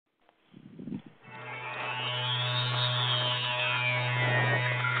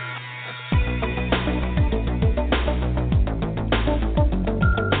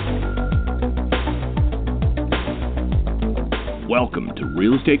Welcome to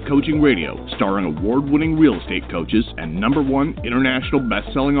Real Estate Coaching Radio, starring award-winning real estate coaches and #1 international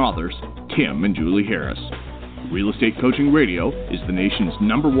best-selling authors, Tim and Julie Harris. Real Estate Coaching Radio is the nation's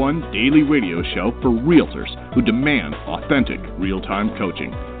 #1 daily radio show for realtors who demand authentic, real-time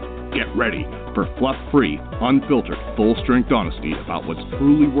coaching. Get ready for fluff-free, unfiltered, full-strength honesty about what's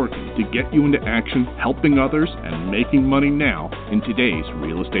truly working to get you into action, helping others, and making money now in today's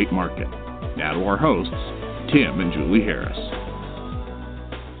real estate market. Now to our hosts, Tim and Julie Harris.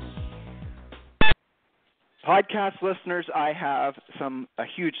 Podcast listeners, I have a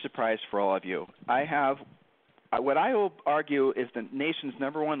huge surprise for all of you. I have what I will argue is the nation's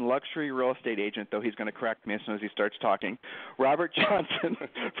 #1 luxury real estate agent, though he's going to correct me as soon as he starts talking, Robert Johnson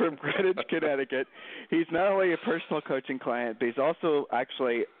from Greenwich, Connecticut. He's not only a personal coaching client, but he's also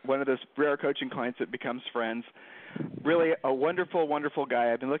actually one of those rare coaching clients that becomes friends. Really a wonderful, wonderful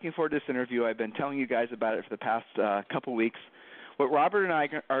guy. I've been looking forward to this interview. I've been telling you guys about it for the past couple weeks. What Robert and I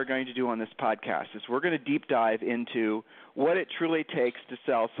are going to do on this podcast is we're going to deep dive into what it truly takes to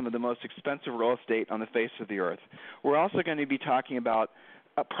sell some of the most expensive real estate on the face of the earth. We're also going to be talking about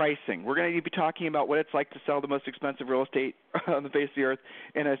pricing. We're going to be talking about what it's like to sell the most expensive real estate on the face of the earth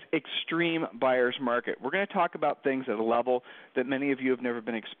in an extreme buyer's market. We're going to talk about things at a level that many of you have never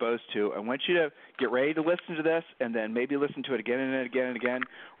been exposed to. I want you to get ready to listen to this and then maybe listen to it again and again and again.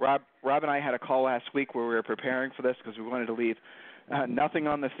 Rob and I had a call last week where we were preparing for this because we wanted to leave nothing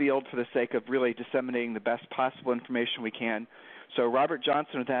on the field for the sake of really disseminating the best possible information we can. So Robert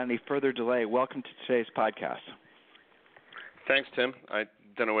Johnson, without any further delay, welcome to today's podcast. Thanks, Tim. I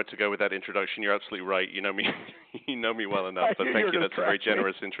don't know where to go with that introduction. You're absolutely right. You know me, you know me well enough. But thank you. That's a very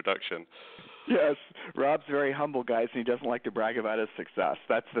generous introduction. Yes, Rob's very humble, guys, and he doesn't like to brag about his success.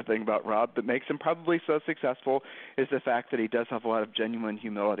 That's the thing about Rob that makes him probably so successful is the fact that he does have a lot of genuine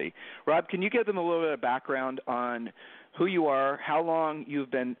humility. Rob, can you give them a little bit of background on who you are, how long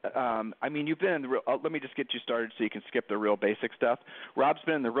you've been, you've been in the real, let me just get you started so you can skip the real basic stuff. Rob's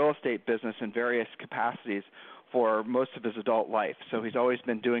been in the real estate business in various capacities for most of his adult life. So he's always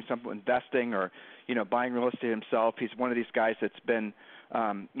been doing something with investing or, buying real estate himself. He's one of these guys that's been,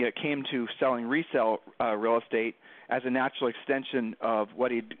 came to selling resale real estate as a natural extension of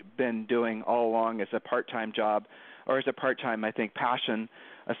what he'd been doing all along as a part-time job or as a part-time, I think, passion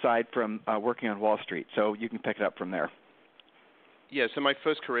aside from working on Wall Street. So you can pick it up from there. Yeah, so my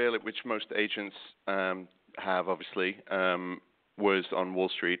first career, which most agents have, obviously, was on Wall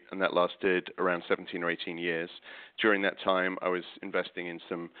Street, and that lasted around 17 or 18 years. During that time, I was investing in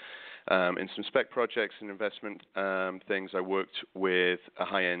some spec projects and investment things. I worked with a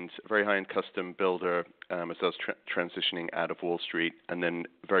very high-end custom builder as I was transitioning out of Wall Street, and then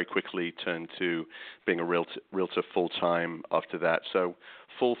very quickly turned to being a realtor full-time after that. So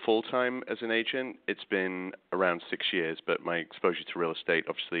full-time as an agent, it's been around 6 years, but my exposure to real estate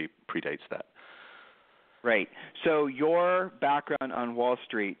obviously predates that. Right. So your background on Wall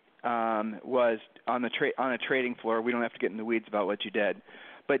Street was on a trading floor. We don't have to get in the weeds about what you did,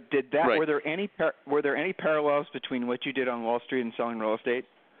 but Right. were there any parallels between what you did on Wall Street and selling real estate?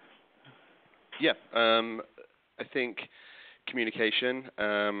 Yeah, I think communication,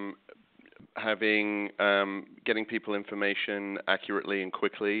 getting people information accurately and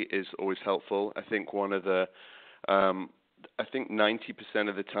quickly is always helpful. I think I think 90%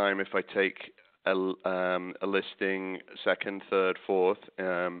 of the time, if I take a listing second, third, fourth,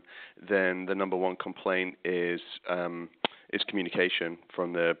 then the #1 complaint is communication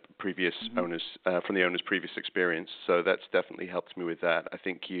from the previous owners, from the owner's previous experience. So that's definitely helped me with that. I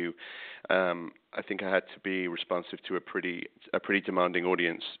think I had to be responsive to a pretty demanding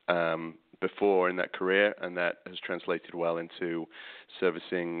audience before in that career, and that has translated well into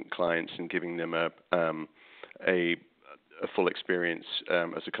servicing clients and giving them a full experience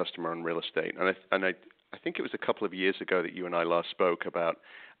as a customer on real estate. And I think it was a couple of years ago that you and I last spoke about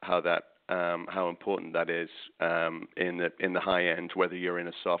how important that is in the high end, whether you're in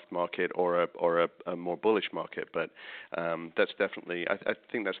a soft market or a more bullish market. But that's definitely, I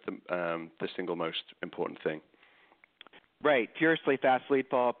think that's the single most important thing. Right. Furiously fast lead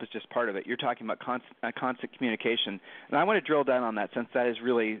follow-up is just part of it. You're talking about constant communication. And I want to drill down on that since that is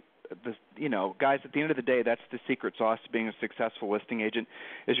really guys, at the end of the day, that's the secret sauce to being a successful listing agent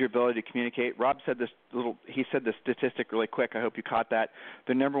is your ability to communicate. Rob said this statistic really quick. I hope you caught that.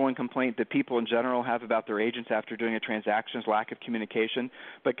 The #1 complaint that people in general have about their agents after doing a transaction is lack of communication.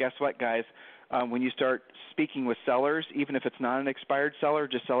 But guess what, guys? When you start speaking with sellers, even if it's not an expired seller,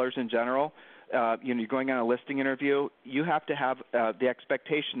 just sellers in general, you're going on a listing interview, you have to have the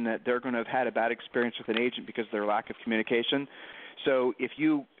expectation that they're going to have had a bad experience with an agent because of their lack of communication. So if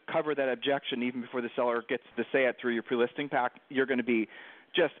you cover that objection even before the seller gets to say it through your pre-listing pack, you're going to be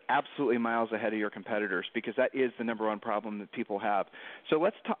just absolutely miles ahead of your competitors, because that is the number one problem that people have. So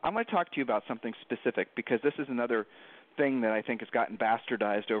I'm going to talk to you about something specific, because this is another thing that I think has gotten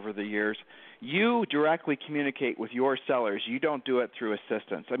bastardized over the years. You directly communicate with your sellers. You don't do it through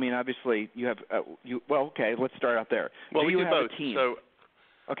assistants. I mean, obviously, you have well, okay, let's start out there. Well, we do have both. A team? So,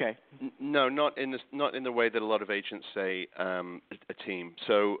 okay. No, not in the way that a lot of agents say a team.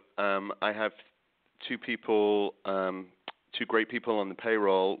 So I have two people, two great people on the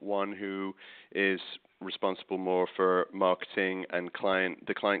payroll. One who is responsible more for marketing and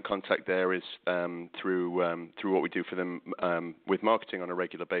the client contact there is through what we do for them with marketing on a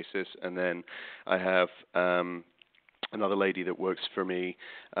regular basis. And then I have another lady that works for me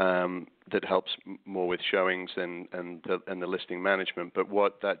that helps more with showings and the listing management. But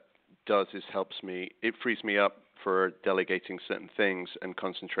what that does is it frees me up for delegating certain things and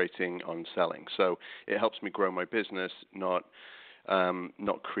concentrating on selling. So it helps me grow my business, not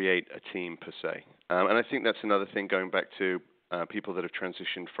create a team per se. And I think that's another thing, going back to people that have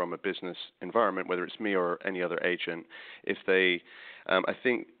transitioned from a business environment, whether it's me or any other agent. If they, I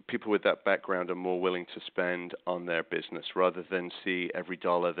think people with that background are more willing to spend on their business rather than see every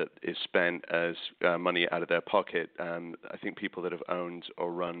dollar that is spent as money out of their pocket. I think people that have owned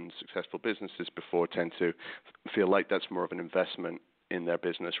or run successful businesses before tend to feel like that's more of an investment in their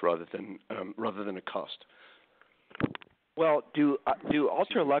business rather than a cost. Well, do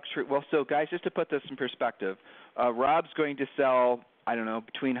ultra luxury? Well, so guys, just to put this in perspective, Rob's going to sell, I don't know,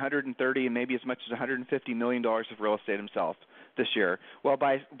 between 130 and maybe as much as 150 $million of real estate himself this year. Well,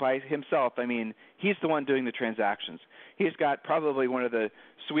 by himself, I mean he's the one doing the transactions. He's got probably one of the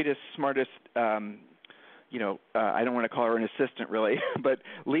sweetest, smartest. I don't want to call her an assistant really, but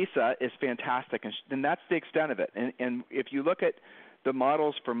Lisa is fantastic, and that's the extent of it. And if you look at the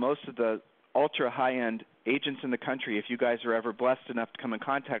models for most of the ultra high-end agents in the country, if you guys are ever blessed enough to come in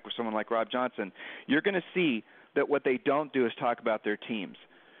contact with someone like Rob Johnson, you're going to see that what they don't do is talk about their teams.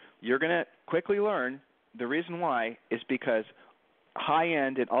 You're going to quickly learn the reason why is because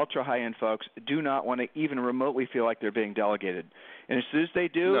high-end and ultra high-end folks do not want to even remotely feel like they're being delegated. And as soon as they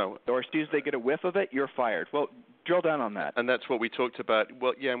do, or as soon as they get a whiff of it, you're fired. Well, drill down on that. And that's what we talked about.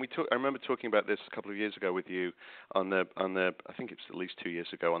 Well, yeah, and I remember talking about this a couple of years ago with you on the I think it's at least 2 years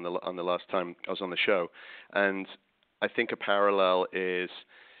ago on the last time I was on the show. And I think a parallel is,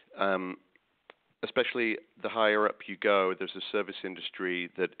 especially the higher up you go, there's a service industry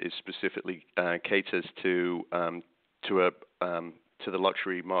that is specifically caters to the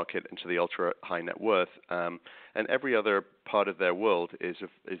luxury market and to the ultra high net worth, and every other part of their world is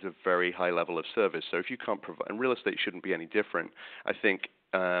a very high level of service. So if you can't provide, and real estate shouldn't be any different. I think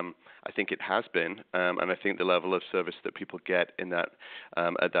it has been, and I think the level of service that people get in that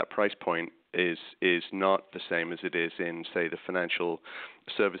at that price point is not the same as it is in, say, the financial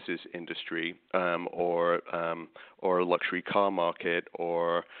services industry, or a luxury car market,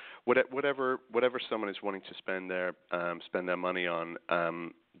 or whatever someone is wanting to spend their money on.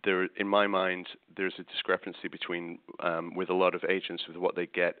 There, in my mind, there's a discrepancy between with a lot of agents with what they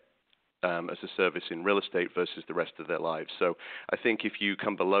get as a service in real estate versus the rest of their lives. So I think if you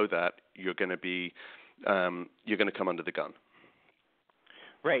come below that, you're going to come under the gun.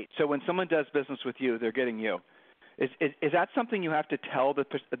 Right. So when someone does business with you, they're getting you. Is that something you have to tell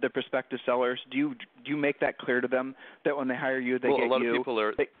the prospective sellers? Do you make that clear to them that when they hire you, they get you? Well, a lot of people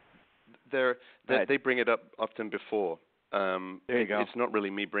are. They bring it up often before. There you go. It's not really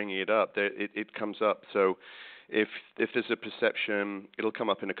me bringing it up. It comes up. So if there's a perception, it'll come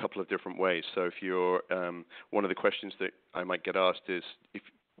up in a couple of different ways. So if you're one of the questions that I might get asked is,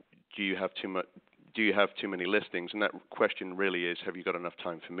 do you have too many listings? And that question really is, have you got enough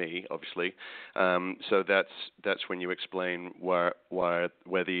time for me? Obviously. So that's when you explain where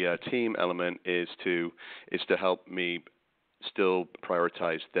the team element is to help me still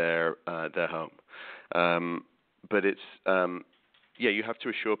prioritize their home. But it's you have to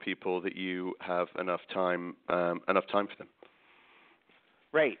assure people that you have enough time for them.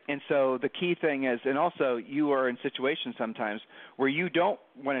 Right. And so the key thing is, and also you are in situations sometimes where you don't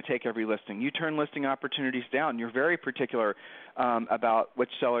want to take every listing. You turn listing opportunities down. You're very particular about which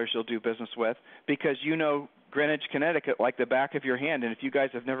sellers you'll do business with, because you know Greenwich, Connecticut like the back of your hand. And if you guys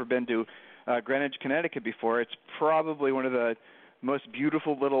have never been to Greenwich, Connecticut before, it's probably one of the most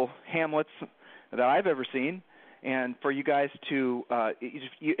beautiful little hamlets that I've ever seen. And for you guys to,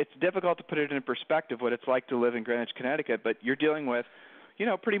 it's difficult to put it in perspective what it's like to live in Greenwich, Connecticut, but you're dealing with,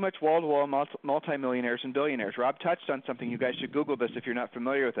 pretty much wall-to-wall multimillionaires and billionaires. Rob touched on something. You guys should Google this if you're not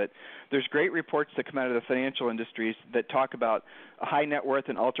familiar with it. There's great reports that come out of the financial industries that talk about high net worth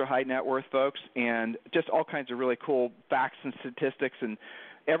and ultra-high net worth folks, and just all kinds of really cool facts and statistics and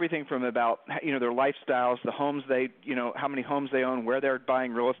everything from about, their lifestyles, the homes they, how many homes they own, where they're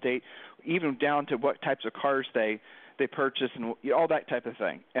buying real estate, even down to what types of cars they purchase and all that type of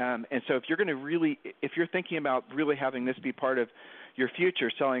thing. And so if you're thinking about really having this be part of your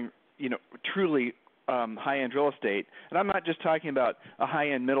future, selling, truly high-end real estate, and I'm not just talking about a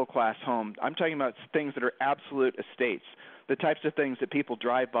high-end middle-class home. I'm talking about things that are absolute estates, the types of things that people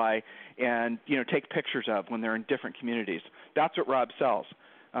drive by and, take pictures of when they're in different communities. That's what Rob sells.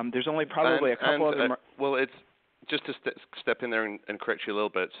 There's only probably a couple of them. Well, it's just to step in there and correct you a little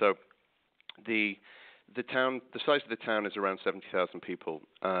bit. So the size of the town is around 70,000 people,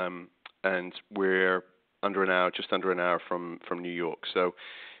 and we're just under an hour from New York. So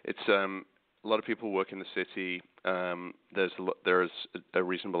it's a lot of people work in the city. There's a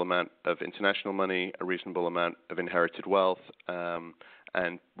reasonable amount of international money, a reasonable amount of inherited wealth,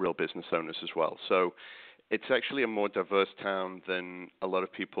 and real business owners as well. So it's actually a more diverse town than a lot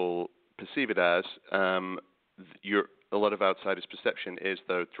of people perceive it as. A lot of outsiders' perception is,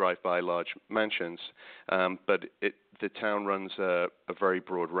 though, drive-by large mansions, but the town runs a very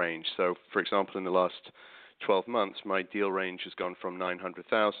broad range. So, for example, in the last 12 months, my deal range has gone from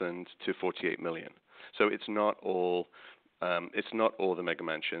 900,000 to 48 million. So it's not all the mega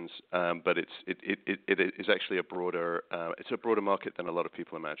mansions, but it is actually a broader market than a lot of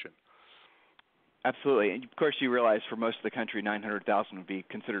people imagine. Absolutely, and of course, you realize for most of the country, 900,000 would be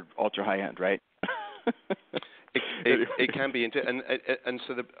considered ultra high end, right? It can be, and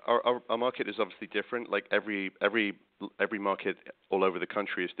so our market is obviously different. Like every market all over the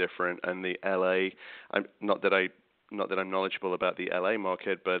country is different, and the LA. Not that I'm knowledgeable about the LA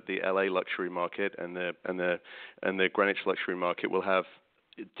market, but the LA luxury market and the Greenwich luxury market will have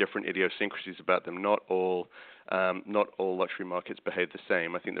different idiosyncrasies about them. Not all luxury markets behave the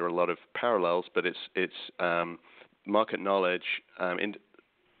same. I think there are a lot of parallels, but it's market knowledge.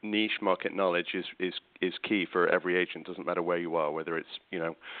 Niche market knowledge is key for every agent. Doesn't matter where you are, whether it's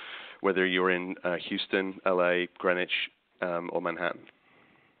whether you're in Houston, LA, Greenwich, or Manhattan.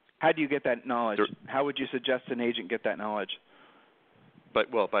 How do you get that knowledge? How would you suggest an agent get that knowledge? The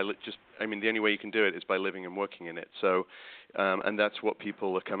only way you can do it is by living and working in it. So, and that's what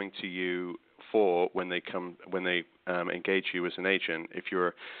people are coming to you for when they engage you as an agent. If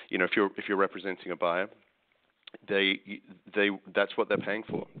you're representing a buyer, that's what they're paying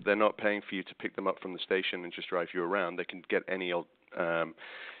for. They're not paying for you to pick them up from the station and just drive you around. They can get any old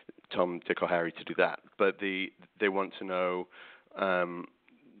Tom, Dick, or Harry to do that. But they want to know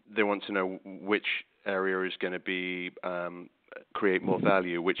which area is going to be create more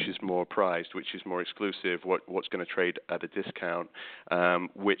value, which is more prized, which is more exclusive, what's going to trade at a discount,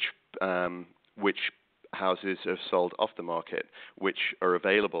 which houses are sold off the market, which are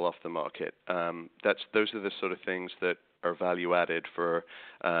available off the market. Those are the sort of things that are value added for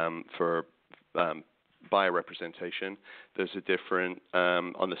buyer representation. There's a different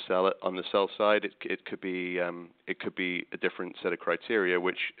on the sell side. It could be a different set of criteria,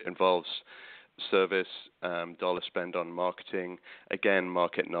 which involves service, dollar spend on marketing, again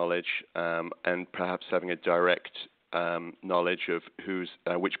market knowledge, and perhaps having a direct knowledge of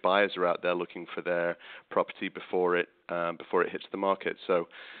which buyers are out there looking for their property before it hits the market. So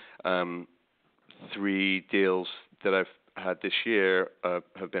 3 deals that I've had this year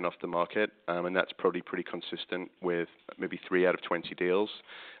have been off the market, and that's probably pretty consistent with maybe 3 out of 20 deals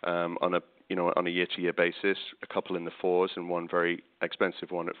on a year-to-year basis. A couple in the 4s and one very expensive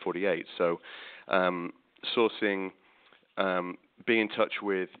one at 48. So sourcing, being in touch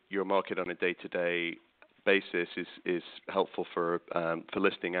with your market on a day-to-day basis is helpful for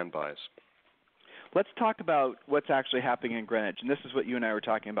listing and buyers. Let's talk about what's actually happening in Greenwich, and this is what you and I were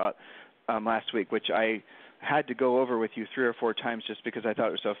talking about last week, which I had to go over with you 3 or 4 times just because I thought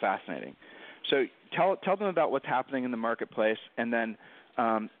it was so fascinating. So tell them about what's happening in the marketplace, and then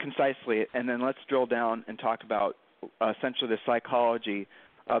concisely, and then let's drill down and talk about essentially the psychology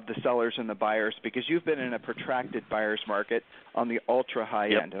of the sellers and the buyers, because you've been in a protracted buyer's market on the ultra high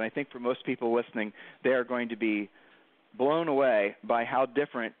end. And I think for most people listening, they are going to be blown away by how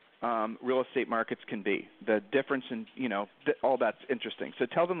different real estate markets can be. The difference in, all that's interesting. So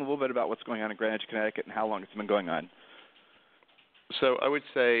tell them a little bit about what's going on in Greenwich, Connecticut, and how long it's been going on. So I would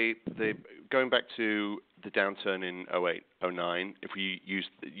say going back to the downturn in 08, 09, if we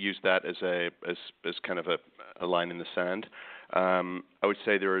use that as kind of a line in the sand, I would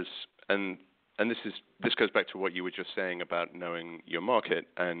say there is, and and this goes back to what you were just saying about knowing your market.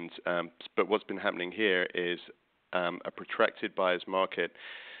 And but what's been happening here is a protracted buyer's market,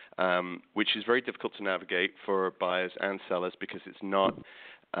 which is very difficult to navigate for buyers and sellers because it's not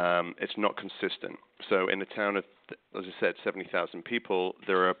consistent. So in a town of, as I said, 70,000 people,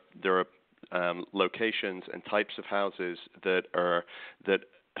 there are locations and types of houses that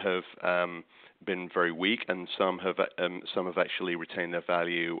have been very weak, and some have actually retained their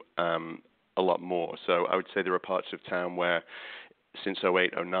value a lot more. So I would say there are parts of town where since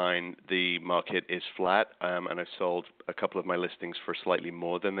 08, 09, the market is flat, and I've sold a couple of my listings for slightly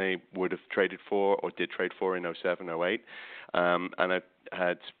more than they would have traded for or did trade for in 07, 08. And I've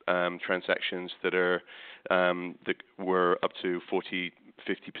had transactions that were up to 40-50%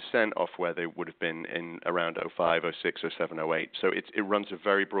 off where they would have been in around 05, 06, 07, 08. So it runs a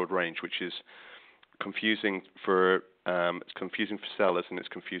very broad range, which is confusing for sellers, and it's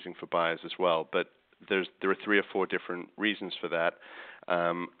confusing for buyers as well. But there are 3 or 4 different reasons for that.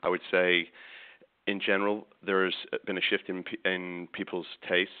 I would say, in general, there's been a shift in people's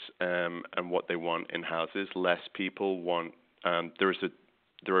tastes and what they want in houses. Less people want. There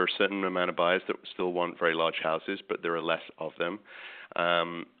are a certain amount of buyers that still want very large houses, but there are less of them.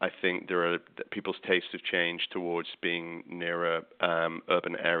 I think people's tastes have changed towards being nearer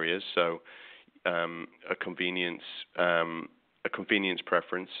urban areas. So a convenience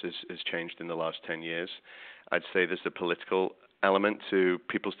preference has changed in the last 10 years. I'd say there's a political element to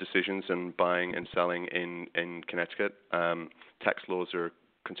people's decisions and buying and selling in Connecticut. Tax laws are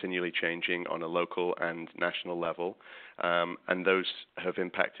continually changing on a local and national level, and those have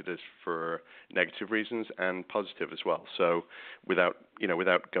impacted us for negative reasons and positive as well. So without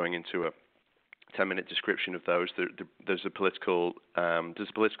going into a 10-minute description of those, there's a political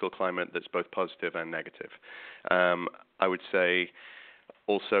climate that's both positive and negative. I would say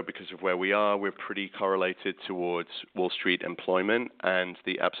also, because of where we are, we're pretty correlated towards Wall Street employment, and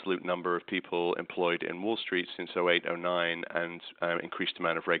the absolute number of people employed in Wall Street since 08, 09 and increased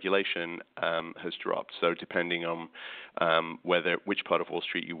amount of regulation has dropped. So depending on which part of Wall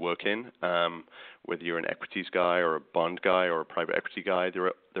Street you work in, whether you're an equities guy or a bond guy or a private equity guy,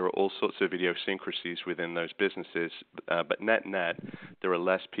 there are all sorts of idiosyncrasies within those businesses. But net, there are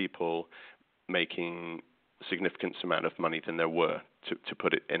less people making significant amount of money than there were, to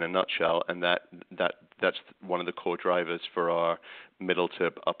put it in a nutshell, and that's one of the core drivers for our middle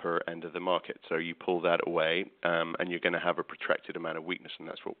to upper end of the market. So you pull that away, and you're going to have a protracted amount of weakness, and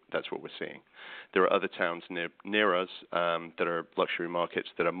that's what we're seeing. There are other towns near us that are luxury markets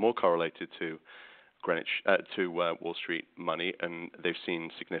that are more correlated to Greenwich, to Wall Street money, and they've seen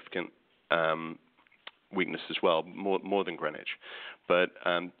significant weakness as well, more than Greenwich. But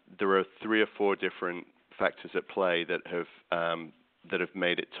there are 3 or 4 different factors at play that have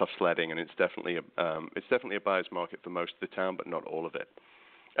made it tough sledding, and it's definitely a buyer's market for most of the town, but not all of it.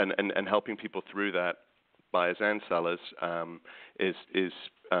 And helping people through that, buyers and sellers, is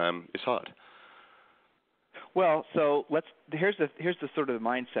hard. Well, so here's the sort of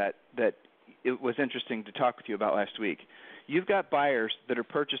mindset that it was interesting to talk with you about last week. You've got buyers that are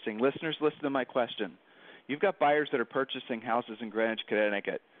purchasing. Listeners, listen to my question. You've got buyers that are purchasing houses in Greenwich,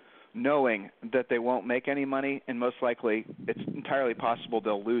 Connecticut, knowing that they won't make any money, and most likely it's entirely possible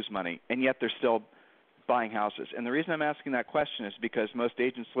they'll lose money, and yet they're still buying houses. And the reason I'm asking that question is because most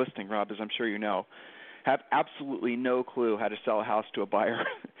agents listing, Rob, as I'm sure you know, have absolutely no clue how to sell a house to a buyer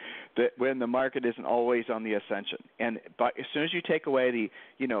that when the market isn't always on the ascension. And as soon as you take away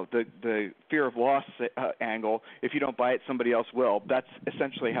the fear of loss angle, if you don't buy it, somebody else will. That's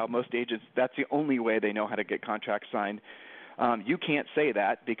essentially how most agents, that's the only way they know how to get contracts signed. You can't say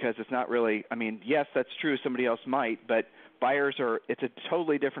that because it's not really, yes, that's true, somebody else might, but it's a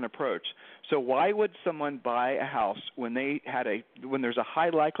totally different approach. So why would someone buy a house when there's a high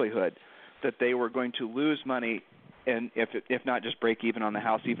likelihood that they were going to lose money, and if not just break even on the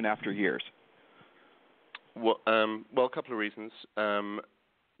house even after years? Well, a couple of reasons. Our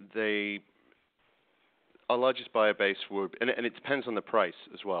largest buyer base would, and it depends on the price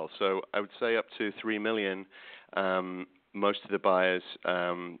as well. So I would say up to $3 million. Most of the buyers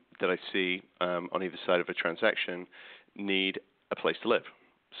that I see on either side of a transaction need a place to live.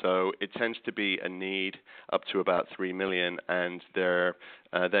 So it tends to be a need up to about $3 million, and their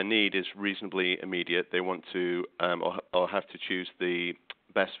need is reasonably immediate. They want to or have to choose the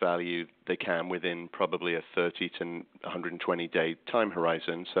best value they can within probably a 30 to 120 day time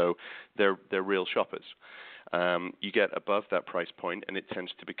horizon. So they're real shoppers. You get above that price point, and it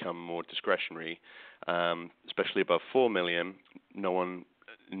tends to become more discretionary, especially above $4 million. No one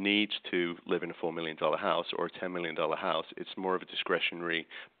needs to live in a $4 million house or a $10 million house. It's more of a discretionary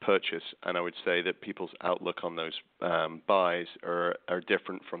purchase, and I would say that people's outlook on those buys are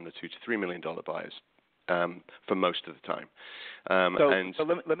different from the $2 to $3 million buys for most of the time. So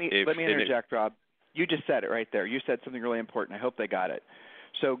let me interject, Rob. You just said it right there. You said something really important. I hope they got it.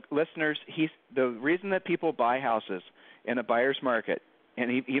 So listeners, the reason that people buy houses in a buyer's market,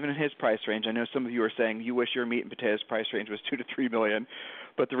 and even in his price range, I know some of you are saying you wish your meat and potatoes price range was $2 to $3 million,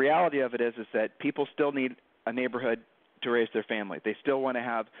 but the reality of it is that people still need a neighborhood to raise their family. They still want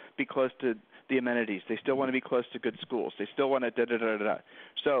to be close to the amenities. They still want to be close to good schools. They still want to da-da-da-da-da.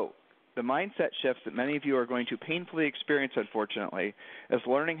 So the mindset shifts that many of you are going to painfully experience, unfortunately, is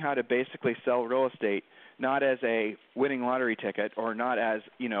learning how to basically sell real estate not as a winning lottery ticket or not as,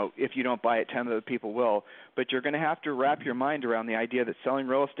 if you don't buy it, 10 other people will, but you're going to have to wrap your mind around the idea that selling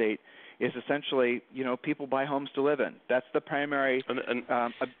real estate is essentially, people buy homes to live in. That's the primary.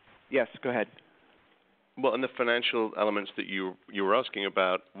 Yes, go ahead. Well, and the financial elements that you were asking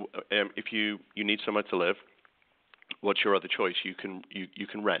about, if you need somewhere to live, what's your other choice? You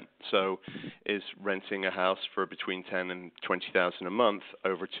can rent. So, is renting a house for between $10,000 and $20,000 a month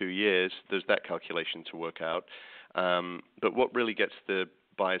over 2 years? There's that calculation to work out. But what really gets the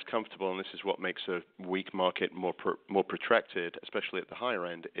buyers comfortable, and this is what makes a weak market more protracted, especially at the higher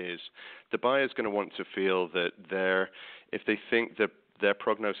end, is the buyer's going to want to feel that if they think that their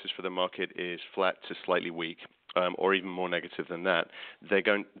prognosis for the market is flat to slightly weak, or even more negative than that, they're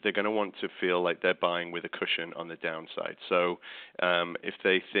going to want to feel like they're buying with a cushion on the downside. So if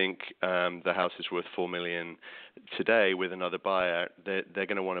they think the house is worth $4 million today with another buyer, they're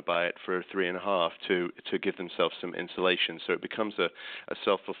going to want to buy it for $3.5 to give themselves some insulation. So it becomes a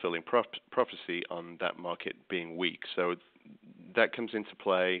self-fulfilling prophecy on that market being weak. So that comes into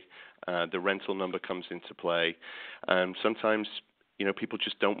play. The rental number comes into play. Sometimes people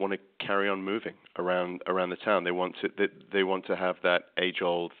just don't want to carry on moving around the town. They want to have that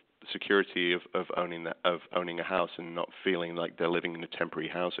age-old security of owning a house and not feeling like they're living in a temporary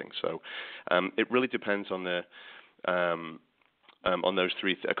housing. So it really depends on those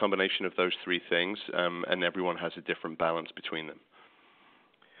a combination of those three things, and everyone has a different balance between them.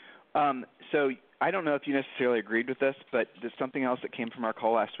 So I don't know if you necessarily agreed with this, but there's something else that came from our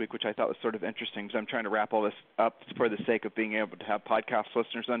call last week, which I thought was sort of interesting, because I'm trying to wrap all this up for the sake of being able to have podcast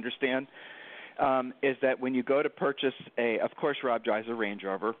listeners understand, is that when you go to purchase of course, Rob drives a Range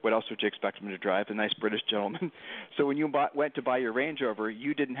Rover. What else would you expect him to drive? A nice British gentleman. So when you went to buy your Range Rover,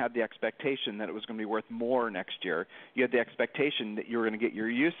 you didn't have the expectation that it was going to be worth more next year. You had the expectation that you were going to get your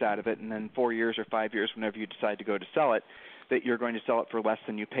use out of it, and then 4 years or 5 years, whenever you decide to go to sell it, that you're going to sell it for less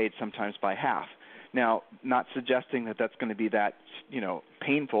than you paid, sometimes by half. Now, not suggesting that that's going to be that,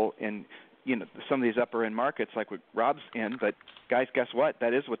 painful in, some of these upper end markets like what Rob's in, but guys, guess what?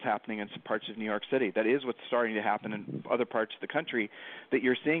 That is what's happening in some parts of New York City. That is what's starting to happen in other parts of the country, that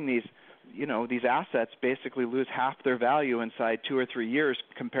you're seeing these assets basically lose half their value inside 2 or 3 years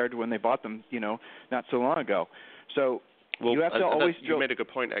compared to when they bought them, not so long ago. So you have to always You made a good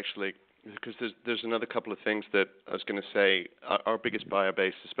point, actually, because there's another couple of things that I was going to say. Our biggest buyer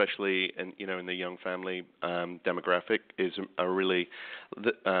base, especially in the young family demographic, are really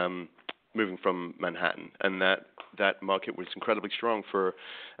moving from Manhattan, and that market was incredibly strong for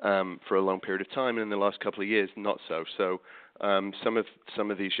a long period of time, and in the last couple of years, not so. So some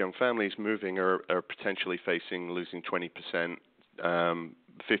of these young families moving are potentially losing 20%.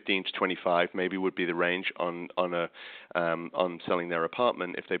 15 to 25 maybe would be the range on selling their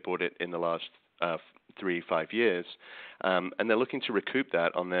apartment if they bought it in the last 3-5 years, and they're looking to recoup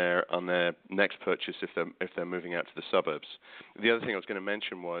that on their next purchase if they're moving out to the suburbs. The other thing I was going to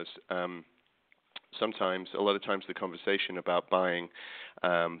mention was a lot of times the conversation about buying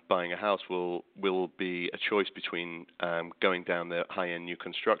a house will be a choice between going down the high-end new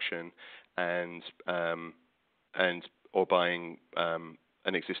construction or buying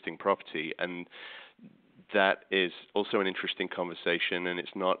an existing property, and that is also an interesting conversation, and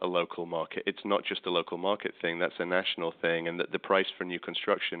it's not a local market. It's not just a local market thing. That's a national thing, and the price for new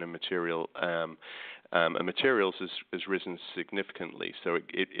construction and materials has risen significantly. So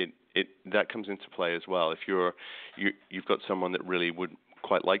that comes into play as well. If you've got someone that really would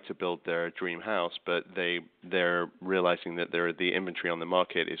quite like to build their dream house, but they're realizing that the inventory on the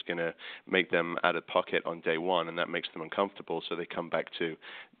market is going to make them out of pocket on day one, and that makes them uncomfortable. So they come back to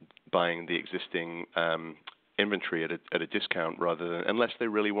buying the existing inventory at a discount unless they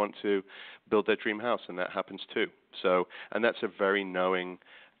really want to build their dream house, and that happens too. So, and that's a very knowing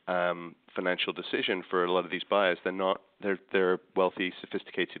financial decision for a lot of these buyers. They're wealthy,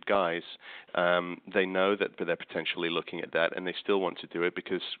 sophisticated guys. They know that they're potentially looking at that, and they still want to do it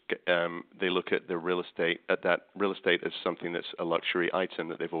because they look at real estate as something that's a luxury item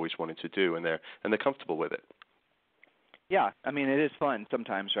that they've always wanted to do, and they're comfortable with it. Yeah, I mean, it is fun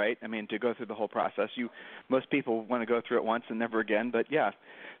sometimes, right? I mean, to go through the whole process. Most people want to go through it once and never again, but yeah.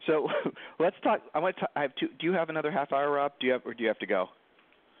 So let's talk. Do you have another half hour, Rob? Do you have to go?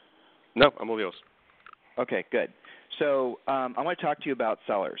 No, I'm all yours. Okay, good. So I want to talk to you about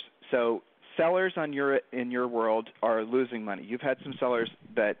sellers. So sellers in your world are losing money. You've had some sellers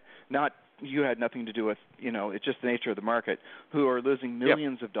that you had nothing to do with. It's just the nature of the market, who are losing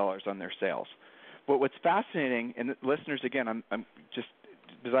millions of dollars on their sales. But what's fascinating, and listeners, again, I'm just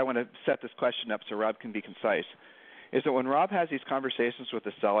because I want to set this question up so Rob can be concise, is that when Rob has these conversations with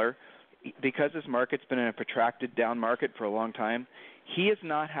a seller, because this market's been in a protracted down market for a long time, he is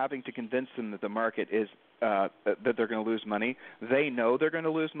not having to convince them that the market is that they're going to lose money. They know they're going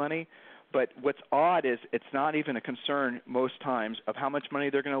to lose money. But what's odd is it's not even a concern most times of how much money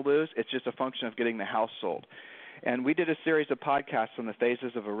they're going to lose. It's just a function of getting the house sold. And we did a series of podcasts on the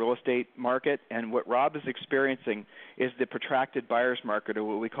phases of a real estate market, and what Rob is experiencing is the protracted buyer's market, or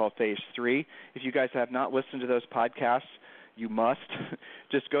what we call phase 3. If you guys have not listened to those podcasts, you must.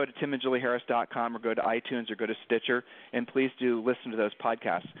 Just go to timandjulieharris.com or go to iTunes or go to Stitcher, and please do listen to those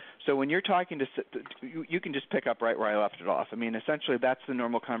podcasts. So when you're talking to you can just pick up right where I left it off. I mean, essentially that's the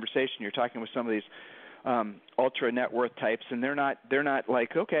normal conversation. You're talking with some of these ultra net worth types, and they're not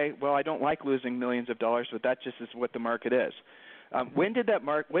like, okay, well, I don't like losing millions of dollars, but that just is what the market is. When did it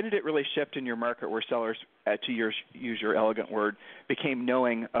really shift in your market where sellers, to use your elegant word, became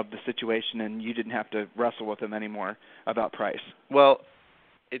knowing of the situation and you didn't have to wrestle with them anymore about price? Well,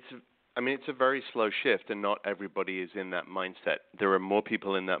 it's a very slow shift, and not everybody is in that mindset. There are more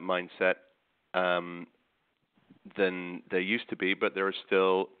people in that mindset than there used to be, but there are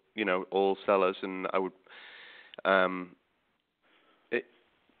still, all sellers, and I would,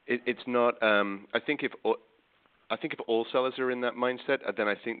 it's not. I think if all sellers are in that mindset, then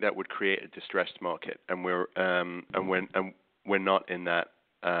I think that would create a distressed market, and we're not in that.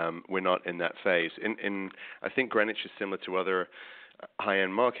 We're not in that phase. I think Greenwich is similar to other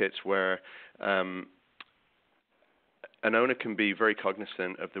high-end markets where an owner can be very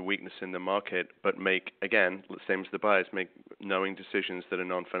cognizant of the weakness in the market, but make, again, same as the buyers, make knowing decisions that are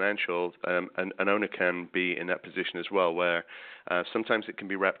non-financial. An owner can be in that position as well, where sometimes it can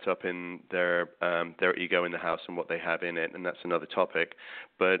be wrapped up in their ego in the house and what they have in it, and that's another topic.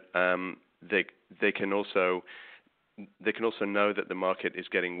 But they can also know that the market is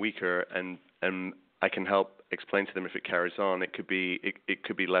getting weaker, and I can help explain to them if it carries on, it could be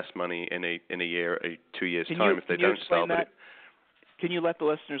less money in a year, 2 years time if they don't sell. But can you let the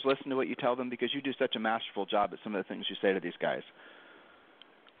listeners listen to what you tell them, because you do such a masterful job at some of the things you say to these guys?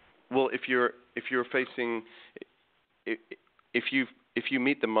 Well, if you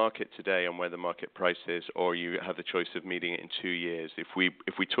meet the market today on where the market price is, or you have the choice of meeting it in 2 years, if we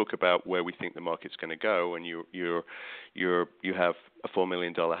talk about where we think the market's going to go, and you have a $4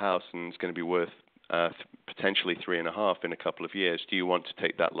 million house and it's going to be worth potentially 3.5 in a couple of years, do you want to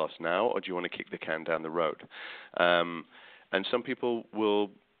take that loss now, or do you want to kick the can down the road? And some people will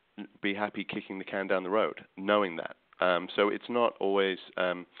be happy kicking the can down the road, knowing that. So it's not always,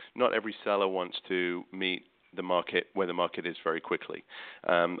 not every seller wants to meet the market where the market is very quickly.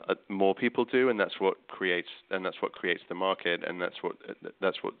 More people do, and that's what creates the market, and that's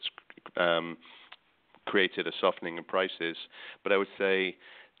what's created a softening of prices. But I would say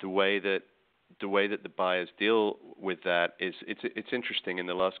the way that the buyers deal with that is it's interesting. In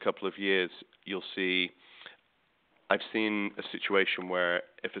the last couple of years, you'll see. I've seen a situation where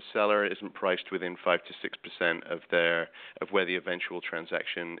if a seller isn't priced within 5 to 6% of where the eventual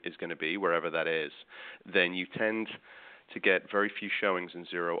transaction is going to be, wherever that is, then you tend to get very few showings and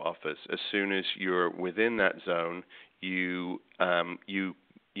zero offers. As soon as you're within that zone, you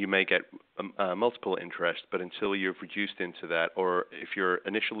may get multiple interest, but until you've reduced into that, or if your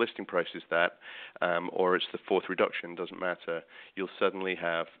initial listing price is that, or it's the fourth reduction, doesn't matter. You'll suddenly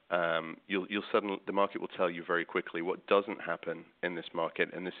have the market will tell you very quickly what doesn't happen in this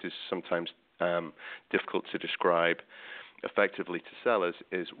market, and this is sometimes difficult to describe effectively to sellers.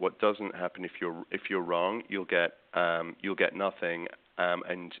 Is what doesn't happen if you're wrong, you'll get nothing,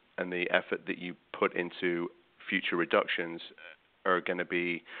 and the effort that you put into future reductions are going to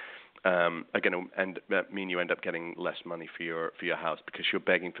mean you end up getting less money for your house, because you're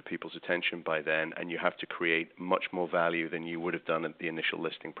begging for people's attention by then, and you have to create much more value than you would have done at the initial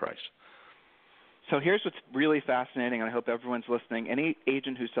listing price. So here's what's really fascinating, and I hope everyone's listening. Any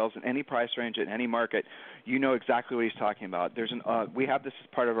agent who sells in any price range in any market, you know exactly what he's talking about. We have this as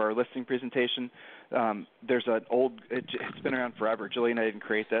part of our listing presentation. There's an it's been around forever. Julie and I didn't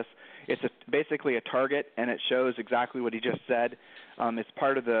create this. It's basically a target, and it shows exactly what he just said. It's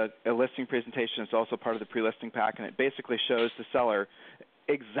part of the listing presentation. It's also part of the pre-listing pack, and it basically shows the seller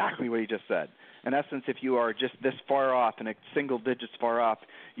exactly what he just said. In essence, if you are just this far off and a single digits far off,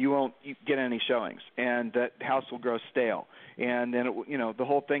 you won't get any showings, and that house will grow stale. And then, the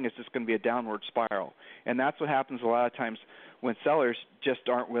whole thing is just going to be a downward spiral. And that's what happens a lot of times when sellers just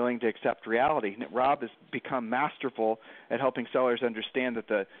aren't willing to accept reality. Rob has become masterful at helping sellers understand that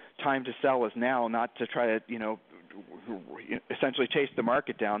the time to sell is now, not to try to, essentially chase the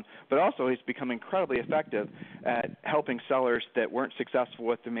market down, but also he's become incredibly effective at helping sellers that weren't successful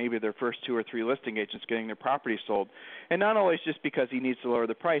with maybe their first 2 or 3 listing agents getting their property sold. And not always just because he needs to lower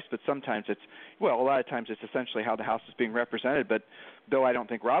the price, but sometimes a lot of times it's essentially how the house is being represented. But though I don't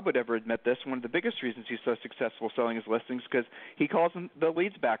think Rob would ever admit this, one of the biggest reasons he's so successful selling his listings because he calls them the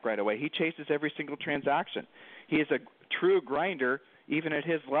leads back right away. He chases every single transaction. He is a true grinder even at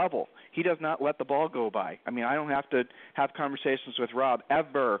his level. He does not let the ball go by. I mean, I don't have to have conversations with Rob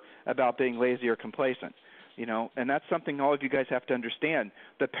ever about being lazy or complacent, and that's something all of you guys have to understand.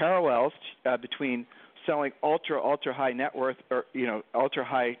 The parallels between selling ultra high net worth or, ultra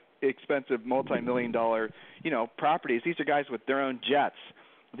high expensive multi-million-dollar, properties. These are guys with their own jets.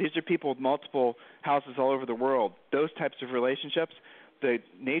 These are people with multiple houses all over the world. Those types of relationships, the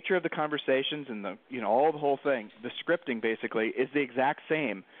nature of the conversations and the whole thing, the scripting basically is the exact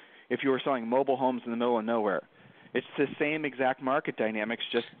same if you were selling mobile homes in the middle of nowhere. It's the same exact market dynamics,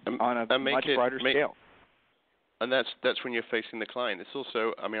 just on a much broader scale. And that's when you're facing the client. It's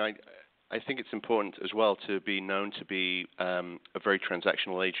also, I think it's important as well to be known to be a very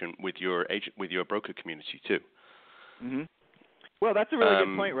transactional agent with your broker community too. Mm-hmm. Well, that's a really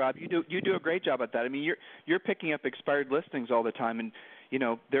good point, Rob. You do a great job at that. I mean, you're picking up expired listings all the time, and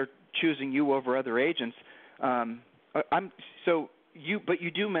they're choosing you over other agents. But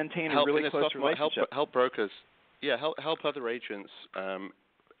you do maintain a really close relationship. Help brokers, help other agents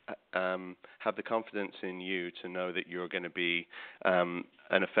have the confidence in you to know that you're going to be an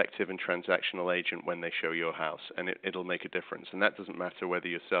effective and transactional agent when they show your house, and it'll make a difference. And that doesn't matter whether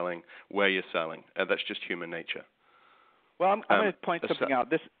you're selling, where you're selling. That's just human nature. Well, I'm going to point something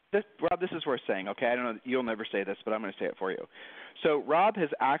out. Rob, this is worth saying, okay? I don't know, you'll never say this, but I'm going to say it for you. So Rob has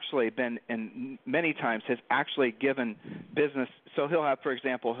actually been, and many times has actually given business. So he'll have, for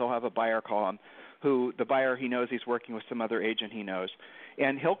example, a buyer call him, who the buyer he knows he's working with some other agent he knows.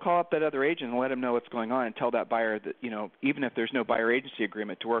 And he'll call up that other agent and let him know what's going on and tell that buyer that, even if there's no buyer agency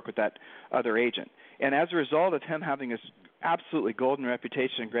agreement, to work with that other agent. And as a result of him having this absolutely golden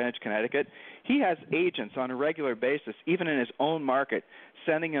reputation in Greenwich, Connecticut, he has agents on a regular basis, even in his own market,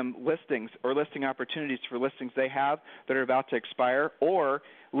 sending him listings or listing opportunities for listings they have that are about to expire, or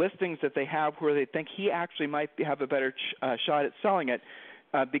listings that they have where they think he actually might have a better shot at selling it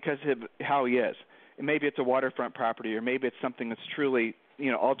because of how he is. And maybe it's a waterfront property, or maybe it's something that's truly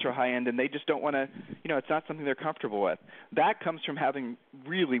ultra high end, and they just don't want to, it's not something they're comfortable with. That comes from having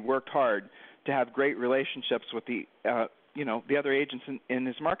really worked hard to have great relationships with the other agents in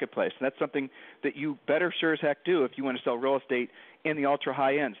his marketplace. And that's something that you better sure as heck do if you want to sell real estate in the ultra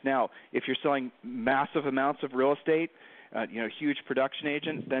high ends. Now, if you're selling massive amounts of real estate, huge production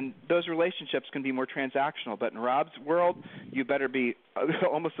agent, then those relationships can be more transactional. But in Rob's world, you better be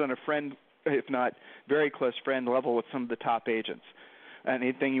almost on a friend, if not very close friend level with some of the top agents.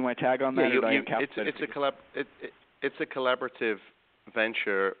 Anything you want to tag on that? It's a collaborative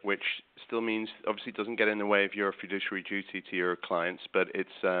venture, which still means obviously doesn't get in the way of your fiduciary duty to your clients, but it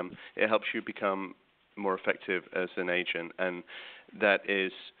helps you become more effective as an agent, and that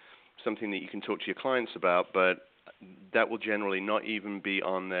is something that you can talk to your clients about, but that will generally not even be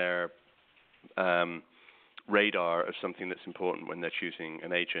on their radar of something that's important when they're choosing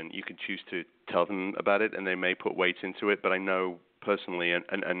an agent. You can choose to tell them about it, and they may put weight into it, but I know personally, and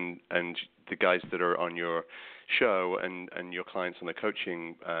the guys that are on your show and your clients on the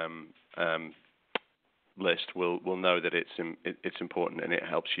coaching list will know that it's important, and it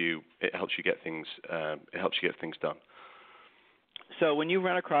helps you get things done. So when you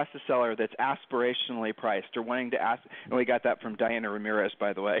run across a seller that's aspirationally priced or wanting to ask, and we got that from Diana Ramirez,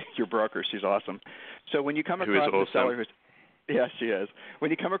 by the way, your broker, she's awesome. So when you come across a seller who's, yes, she is. When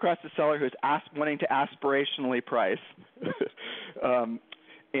you come across a seller who's wanting to aspirationally price,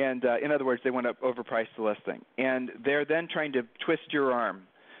 and in other words, they want to overprice the listing, and they're then trying to twist your arm.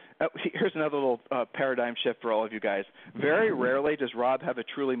 Here's another little paradigm shift for all of you guys. Very rarely does Rob have a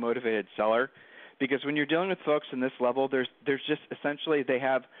truly motivated seller, Because when you're dealing with folks in this level, there's just essentially they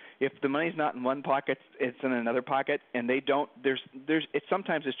have, if the money's not in one pocket, it's in another pocket, and they don't.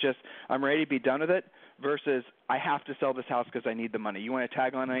 Sometimes it's just I'm ready to be done with it versus I have to sell this house because I need the money. You want to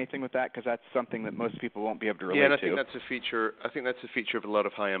tag on anything with that? Because that's something that most people won't be able to relate to. Yeah, and I think that's a feature. I think that's a feature of a lot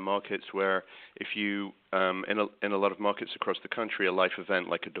of high-end markets where if you in a lot of markets across the country, a life event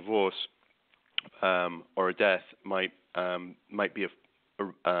like a divorce or a death might be a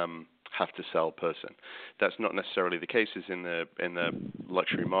have to sell person. That's not necessarily the case in the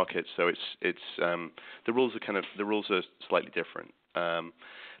luxury market. So it's the rules are slightly different.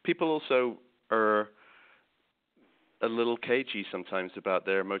 People also are a little cagey sometimes about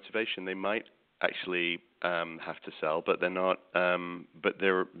their motivation. They might actually have to sell, but they're not. But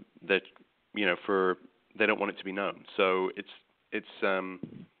they're they don't want it to be known. So it's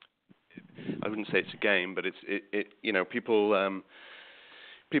I wouldn't say it's a game, but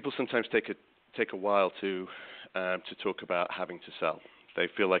people sometimes take a while to talk about having to sell. They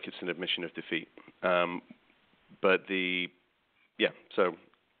feel like it's an admission of defeat. So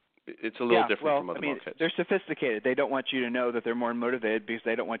it's a little different from other markets. They're sophisticated. They don't want you to know that they're more motivated because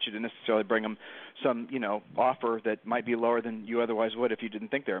they don't want you to necessarily bring them some, offer that might be lower than you otherwise would if you didn't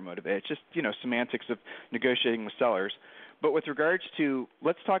think they were motivated. It's just, semantics of negotiating with sellers. But with regards to,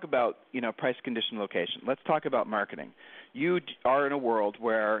 let's talk about, price, condition, location. Let's talk about marketing. You are in a world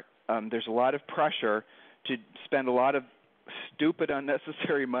where there's a lot of pressure to spend a lot of stupid,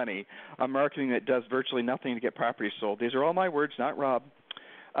 unnecessary money on marketing that does virtually nothing to get properties sold. These are all my words, not Rob.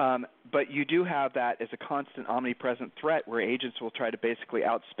 But you do have that as a constant omnipresent threat where agents will try to basically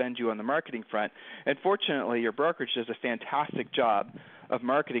outspend you on the marketing front. And fortunately, your brokerage does a fantastic job of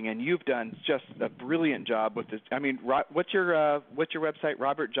marketing, and you've done just a brilliant job with this. I mean, what's your website?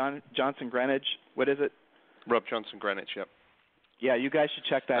 Robert Johnson Greenwich? What is it? Rob Johnson Greenwich, yep. Yeah, you guys should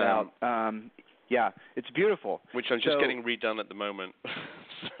check that out. Yeah, it's beautiful. Which I'm just getting redone at the moment.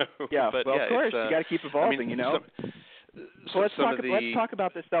 Of course, you got to keep evolving, So let's talk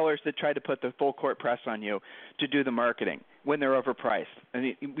about the sellers that try to put the full court press on you to do the marketing when they're overpriced.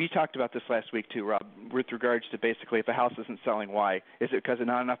 And we talked about this last week too, Rob, with regards to basically if a house isn't selling, why? Is it because of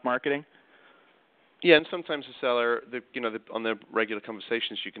not enough marketing? Yeah, and sometimes the seller, on the regular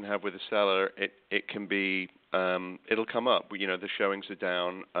conversations you can have with the seller, it can be, it'll come up. The showings are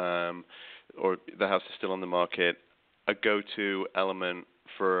down, or the house is still on the market. A go-to element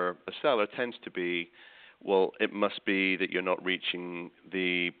for a seller tends to be, well, it must be that you're not reaching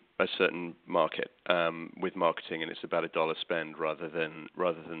a certain market with marketing, and it's about $1 spend rather than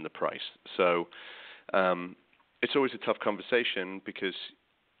the price. So it's always a tough conversation because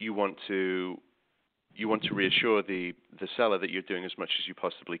you want to reassure the seller that you're doing as much as you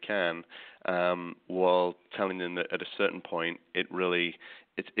possibly can, while telling them that at a certain point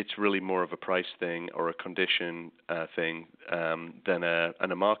it's really more of a price thing or a condition thing than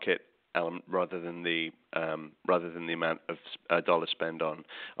a market element rather than the amount of dollar spend on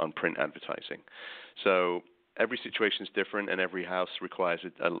print advertising. So every situation is different, and every house requires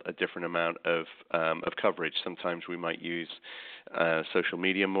a different amount of coverage. Sometimes we might use social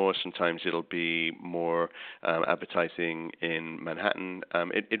media more. Sometimes it'll be more advertising in Manhattan.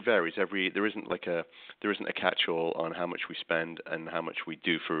 It varies. There isn't a catch-all on how much we spend and how much we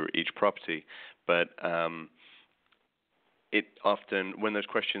do for each property, but it often, when those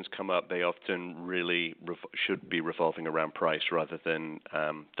questions come up, they often really should be revolving around price rather than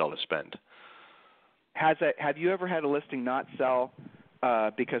dollar spend. Have you ever had a listing not sell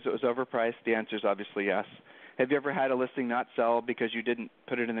because it was overpriced? The answer is obviously yes. Have you ever had a listing not sell because you didn't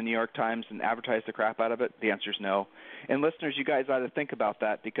put it in the New York Times and advertise the crap out of it? The answer is no. And listeners, you guys ought to think about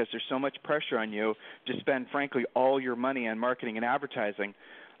that because there's so much pressure on you to spend, frankly, all your money on marketing and advertising,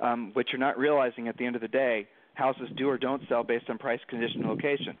 which you're not realizing at the end of the day. Houses do or don't sell based on price, condition, and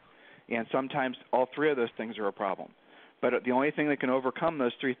location. And sometimes all three of those things are a problem. But the only thing that can overcome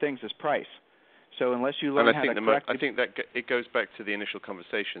those three things is price. So unless you learn how to correct I think that it goes back to the initial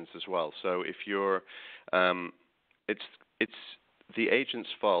conversations as well. So if you're, it's the agent's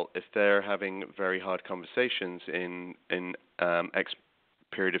fault if they're having very hard conversations in X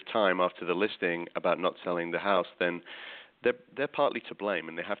period of time after the listing about not selling the house, then they're partly to blame,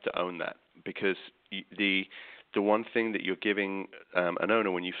 and they have to own that, because the one thing that you're giving an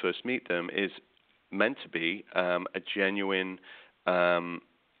owner when you first meet them is meant to be a genuine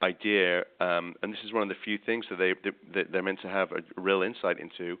idea, and this is one of the few things that they're meant to have a real insight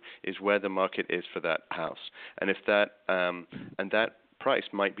into, is where the market is for that house, and if that and that price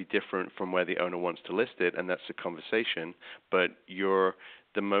might be different from where the owner wants to list it, and that's a conversation. But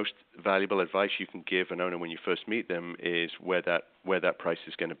the most valuable advice you can give an owner when you first meet them is where that price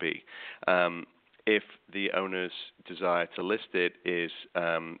is going to be. If the owner's desire to list it is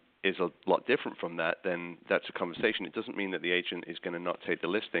a lot different from that, then that's a conversation. It doesn't mean that the agent is going to not take the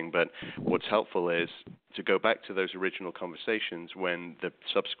listing, but what's helpful is to go back to those original conversations when the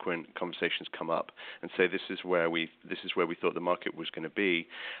subsequent conversations come up and say, this is where we thought the market was going to be.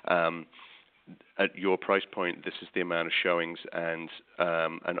 At your price point, this is the amount of showings and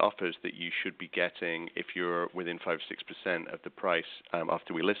offers that you should be getting if you're within 5 or 6% of the price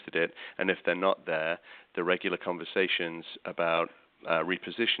after we listed it. And if they're not there, the regular conversations about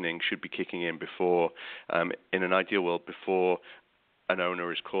repositioning should be kicking in before, in an ideal world, before an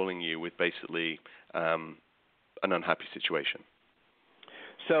owner is calling you with basically an unhappy situation.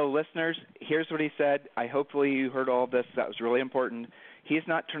 So, listeners, here's what he said. Hopefully you heard all of this. That was really important. He's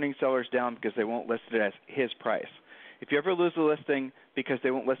not turning sellers down because they won't list it at his price. If you ever lose a listing because they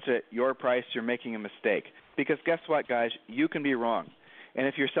won't list it at your price, you're making a mistake. Because guess what, guys? You can be wrong. And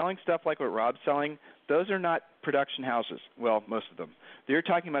if you're selling stuff like what Rob's selling, those are not production houses. Well, most of them. They're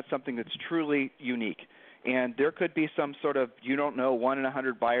talking about something that's truly unique. And there could be some sort of, 1 in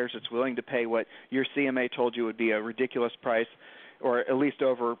 100 buyers that's willing to pay what your CMA told you would be a ridiculous price, or at least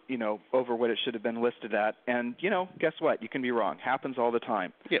over what it should have been listed at. And, guess what? You can be wrong. Happens all the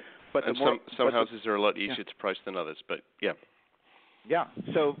time. Yeah. But some houses are a lot easier to price than others, but yeah. Yeah.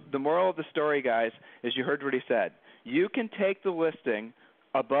 So the moral of the story, guys, is you heard what he said. You can take the listing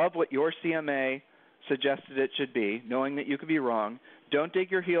above what your CMA suggested it should be, knowing that you could be wrong. Don't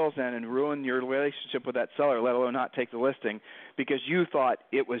dig your heels in and ruin your relationship with that seller, let alone not take the listing, because you thought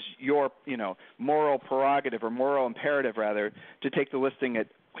it was your, moral prerogative or moral imperative, rather, to take the listing at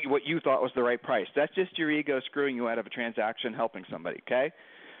what you thought was the right price. That's just your ego screwing you out of a transaction helping somebody, okay?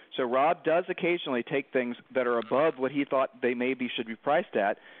 So Rob does occasionally take things that are above what he thought they maybe should be priced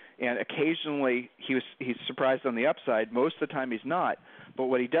at, and occasionally he's surprised on the upside. Most of the time he's not. But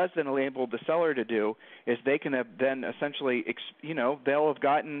what he does then enable the seller to do is they can have then essentially, they'll have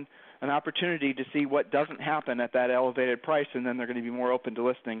gotten an opportunity to see what doesn't happen at that elevated price, and then they're going to be more open to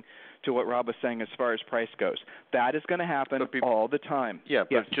listening to what Rob was saying as far as price goes. That is going to happen all the time. Yeah,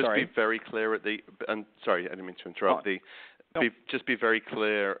 but be very clear at the – and sorry, I didn't mean to interrupt. Just be very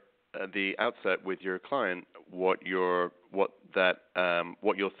clear at the outset with your client what your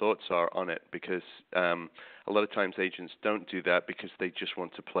thoughts are on it, because a lot of times agents don't do that because they just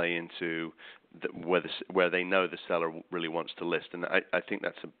want to play into where they know the seller really wants to list, and I think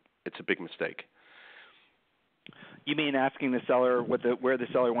it's a big mistake. You mean asking the seller where the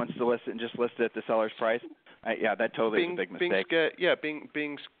seller wants to list it and just list it at the seller's price? Yeah, that totally is a big mistake.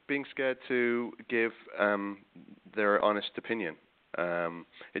 Being scared to give their honest opinion.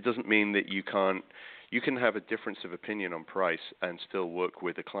 It doesn't mean that you can't. You can have a difference of opinion on price and still work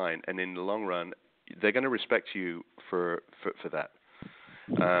with a client, and in the long run, they're going to respect you for that.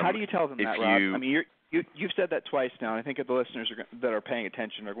 How do you tell them that, Rob? I mean, you've said that twice now, and I think if the listeners that are paying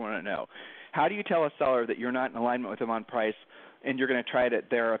attention are going to know. How do you tell a seller that you're not in alignment with them on price, and you're going to try to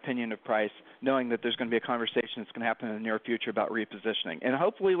their opinion of price, knowing that there's going to be a conversation that's going to happen in the near future about repositioning? And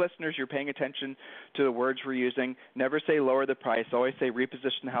hopefully, listeners, you're paying attention to the words we're using. Never say lower the price. Always say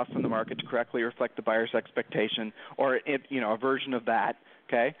reposition the house on the market to correctly reflect the buyer's expectation, or a version of that.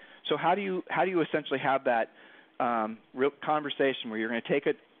 Okay. So how do you essentially have that real conversation where you're going to take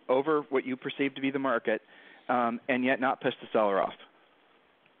it over what you perceive to be the market, and yet not piss the seller off?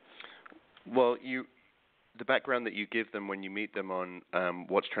 Well, the background that you give them when you meet them on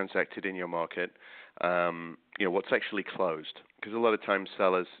what's transacted in your market, what's actually closed. Because a lot of times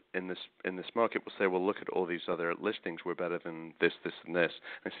sellers in this market will say, well, look at all these other listings. We're better than this, this, and this.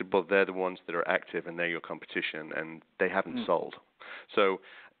 And I said, well, they're the ones that are active, and they're your competition, and they haven't sold. So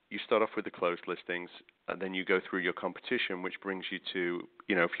you start off with the closed listings, and then you go through your competition, which brings you to,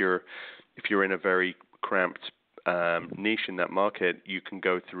 if you're in a very cramped niche in that market, you can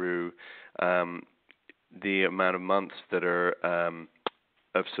go through the amount of months that are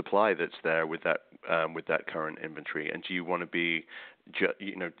of supply that's there with that current inventory. And do you want to be, do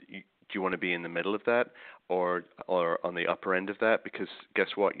you want to be in the middle of that, or on the upper end of that? Because guess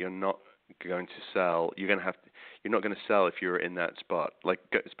what, you're not going to sell. You're not going to sell if you're in that spot. Like,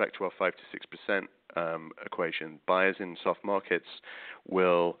 it's back to our 5 to 6% equation. Buyers in soft markets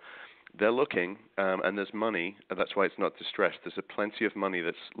they're looking, and there's money, and that's why it's not distressed. There's plenty of money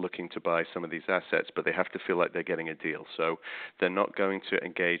that's looking to buy some of these assets, but they have to feel like they're getting a deal. So they're not going to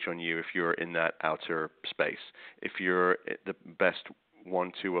engage on you if you're in that outer space. If you're the best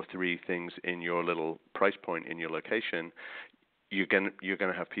 1, 2, or 3 things in your little price point in your location, you're going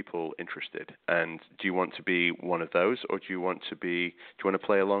to have people interested. And do you want to be one of those, or do you want to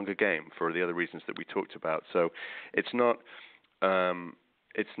play a longer game for the other reasons that we talked about? So it's not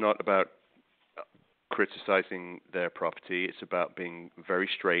about criticizing their property. It's about being very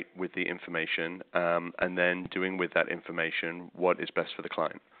straight with the information, and then doing with that information what is best for the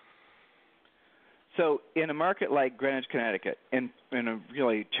client. So in a market like Greenwich, Connecticut, in a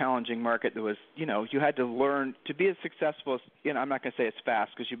really challenging market that was, you had to learn to be as successful as, I'm not going to say it's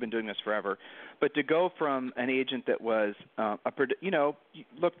fast because you've been doing this forever, but to go from an agent that was,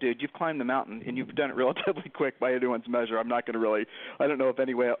 look, dude, you've climbed the mountain and you've done it relatively quick by anyone's measure. I don't know if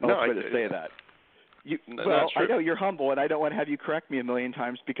any way else way to say that. I know you're humble, and I don't want to have you correct me a million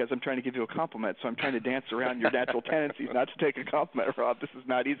times because I'm trying to give you a compliment. So I'm trying to dance around your natural tendencies not to take a compliment, Rob. This is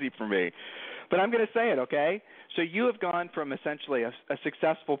not easy for me. But I'm going to say it, okay? So you have gone from essentially a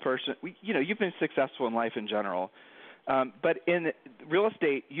successful person. You've been successful in life in general. But in real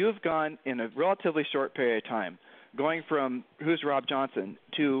estate, you've gone in a relatively short period of time, going from who's Rob Johnson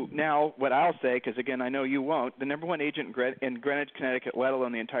to now what I'll say, because, again, I know you won't, the number one agent in Greenwich, Connecticut, let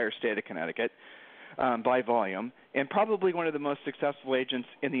alone the entire state of Connecticut, by volume, and probably one of the most successful agents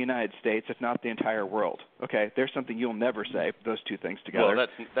in the United States, if not the entire world. Okay, there's something you'll never say, those two things together. Well,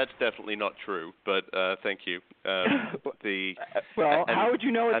 that's definitely not true, but thank you. How would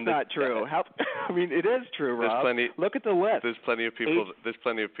you know it's not true? It is true, Rob. Look at the list. There's plenty of people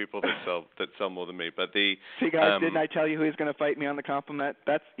that sell more than me. But see, guys, didn't I tell you he's going to fight me on the compliment?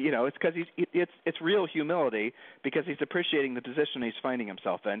 That's it's because it's real humility because he's appreciating the position he's finding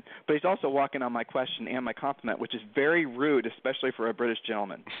himself in, but he's also walking on my question and my compliment, which is very rude, especially for a British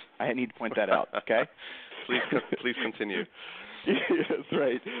gentleman. I need to point that out. Okay. Please continue. Yes,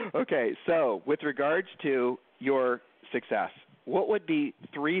 right. Okay, so with regards to your success, what would be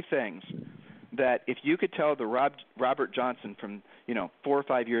three things that if you could tell the Robert Johnson from 4 or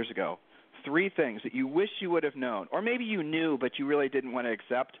 5 years ago, three things that you wish you would have known, or maybe you knew but you really didn't want to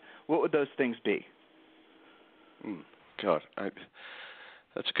accept, what would those things be? God,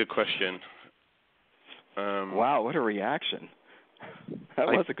 that's a good question. Wow, what a reaction. That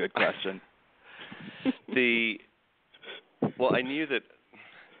was a good question. I knew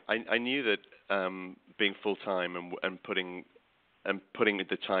that being full time and putting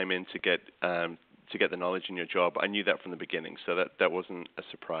the time in to get the knowledge in your job, I knew that from the beginning, so that wasn't a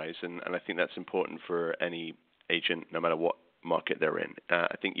surprise, and I think that's important for any agent, no matter what market they're in.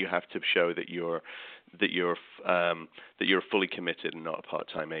 I think you have to show that you're fully committed and not a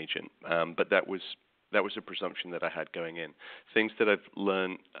part-time agent. But that was a presumption that I had going in. Things that I've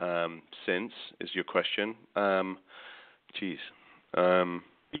learned since is your question.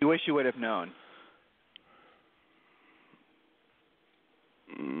 You wish you would have known.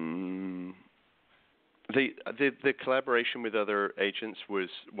 The collaboration with other agents was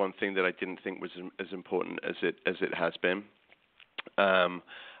one thing that I didn't think was as important as it has been. I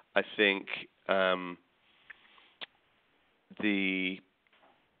think the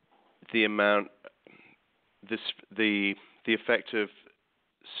amount, the effective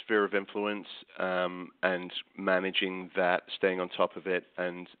sphere of influence and managing that, staying on top of it,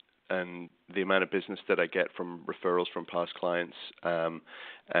 and the amount of business that I get from referrals from past clients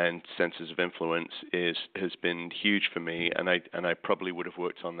and senses of influence has been huge for me, and I probably would have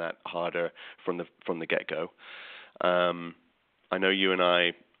worked on that harder from the get-go. I know you and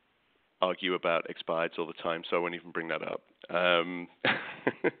I argue about expireds all the time, so I won't even bring that up.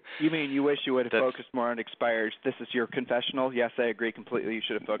 You mean you wish you would have focused more on expireds? This is your confessional? Yes, I agree completely. You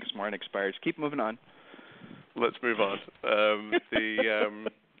should have focused more on expireds. Keep moving on. Let's move on.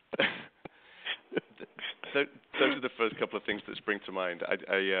 Those are the first couple of things that spring to mind.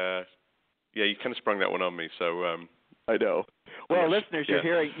 You kind of sprung that one on me, so. I know. Well, listeners, you're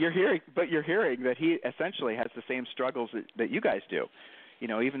hearing that he essentially has the same struggles that you guys do.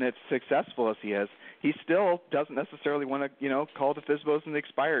 Even as successful as he is, he still doesn't necessarily want to, call the FSBOs and the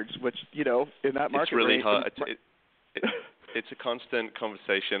expireds, which, in that market. It's really hard. It's a constant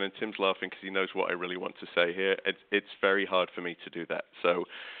conversation, and Tim's laughing because he knows what I really want to say here. It's very hard for me to do that. So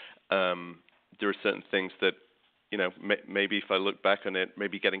there are certain things that, maybe if I look back on it,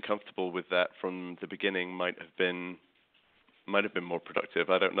 maybe getting comfortable with that from the beginning might have been more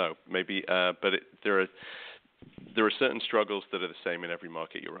productive. I don't know. Maybe, but there are certain struggles that are the same in every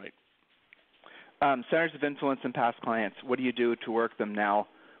market. You're right. Centers of influence and past clients. What do you do to work them now?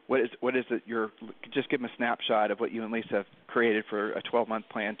 What is it? Just give them a snapshot of what you and Lisa have created for a 12-month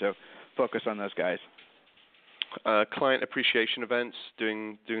plan to focus on those guys. Client appreciation events,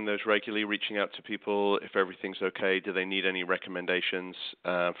 doing those regularly, reaching out to people if everything's okay. Do they need any recommendations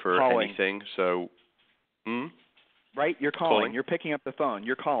for anything? So, right, you're calling. You're picking up the phone.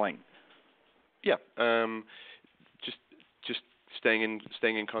 You're calling. Yeah, just staying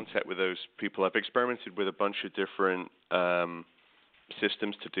in contact with those people. I've experimented with a bunch of different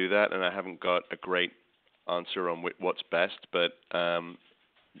systems to do that, and I haven't got a great answer on what's best, but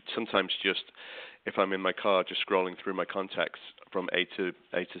sometimes just if I'm in my car just scrolling through my contacts from A to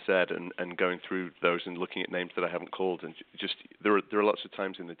Z and going through those and looking at names that I haven't called, and just there are lots of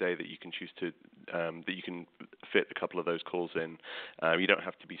times in the day that you can choose to that you can fit a couple of those calls in. You don't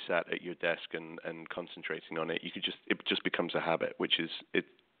have to be sat at your desk and concentrating on it. It just becomes a habit, which is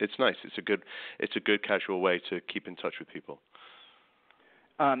it's nice. It's a good casual way to keep in touch with people.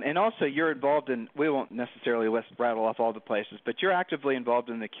 And also, you're involved in, we won't necessarily rattle off all the places, but you're actively involved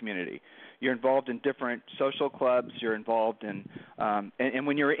in the community. You're involved in different social clubs. You're involved in, and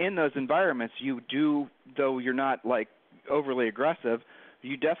when you're in those environments, you do, though you're not like overly aggressive,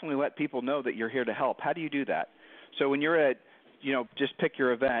 you definitely let people know that you're here to help. How do you do that? So when you're at, just pick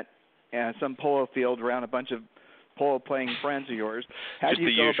your event, some polo field around a bunch of polo-playing friends of yours. How do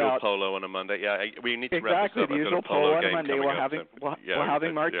you go about... Just the usual polo on a Monday. Yeah, we need to wrap this up. Exactly, the usual polo on a Monday. We're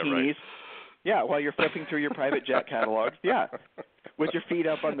having martinis. Yeah, right. While you're flipping through your private jet catalogs. Yeah, with your feet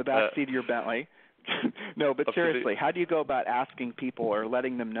up on the back seat of your Bentley. No, but seriously, how do you go about asking people or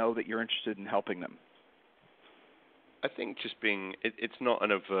letting them know that you're interested in helping them? I think just being... It's not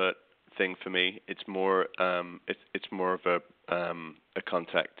an overt thing for me. It's more it's more of a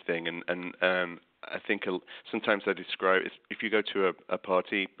contact thing, and I think sometimes I describe if you go to a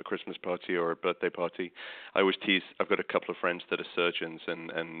party, a Christmas party or a birthday party, I always tease. I've got a couple of friends that are surgeons,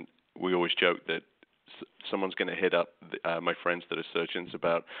 and we always joke that someone's going to hit up my friends that are surgeons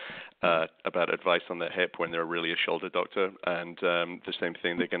about advice on their hip when they're really a shoulder doctor, and the same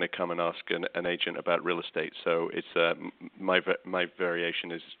thing, they're going to come and ask an agent about real estate. So it's my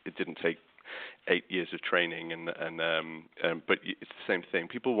variation is it didn't take 8 years of training, but it's the same thing.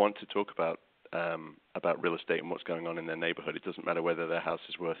 People want to talk about real estate and what's going on in their neighborhood. It doesn't matter whether their house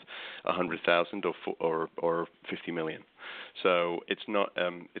is worth $100,000 or $50 million. So it's not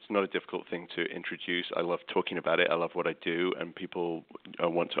a difficult thing to introduce. I love talking about it. I love what I do, and people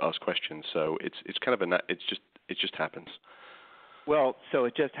want to ask questions. So it's kind of it just happens. Well, so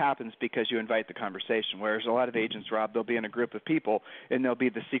it just happens because you invite the conversation, whereas a lot of agents, Rob, they'll be in a group of people, and they'll be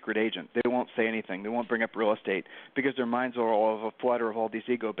the secret agent. They won't say anything. They won't bring up real estate because their minds are all of a flutter of all these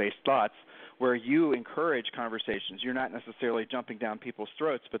ego-based thoughts, where you encourage conversations. You're not necessarily jumping down people's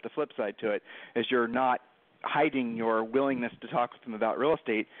throats, but the flip side to it is you're not hiding your willingness to talk with them about real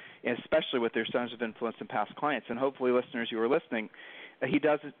estate, especially with their zones of influence and past clients. And hopefully, listeners, you are listening, he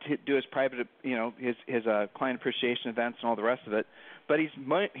does do his private, his client appreciation events and all the rest of it. But he's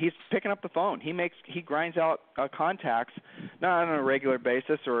picking up the phone. He grinds out contacts, not on a regular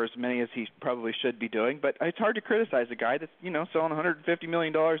basis or as many as he probably should be doing. But it's hard to criticize a guy that's selling $150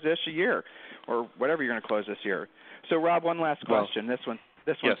 million a year, or whatever you're going to close this year. So Rob, one last question. This one's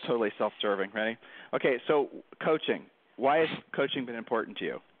yes. Totally self-serving. Ready? Okay. So coaching. Why has coaching been important to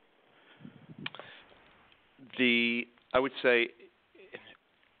you? I would say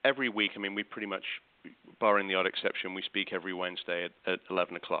every week, we pretty much, barring the odd exception, we speak every Wednesday at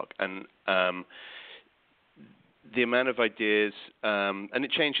 11 o'clock. And the amount of ideas, and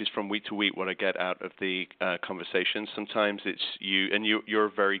it changes from week to week what I get out of the conversation. Sometimes it's you, and you're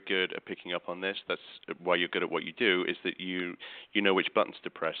very good at picking up on this. That's why you're good at what you do, is that you know which buttons to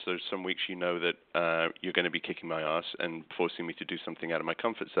press. So some weeks you know that you're going to be kicking my ass and forcing me to do something out of my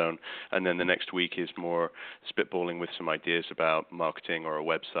comfort zone. And then the next week is more spitballing with some ideas about marketing or a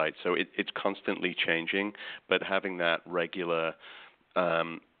website. So it's constantly changing, but having that regular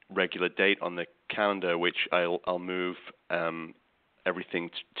date on the calendar, which I'll move everything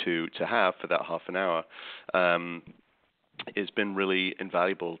to have for that half an hour, has been really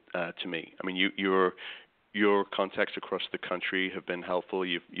invaluable to me. Your contacts across the country have been helpful.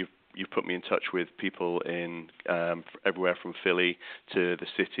 You've put me in touch with people in everywhere from Philly to the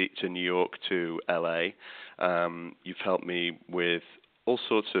city, to New York to LA. You've helped me with all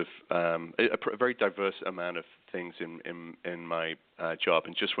sorts of a very diverse amount of things in my job,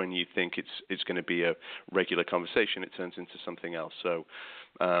 and just when you think it's going to be a regular conversation, it turns into something else. So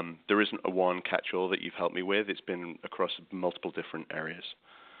there isn't a one catch-all that you've helped me with. It's been across multiple different areas.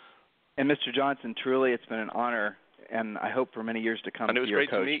 And Mr. Johnson, truly, it's been an honor, and I hope for many years to come. And it was great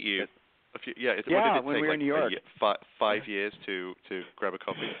to meet you. When we were in New York, 5 years to grab a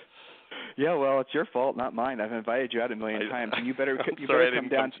coffee. Yeah, well, it's your fault, not mine. I've invited you out a million times, and you better come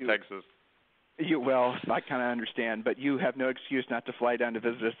down to Texas. Well, I kind of understand, but you have no excuse not to fly down to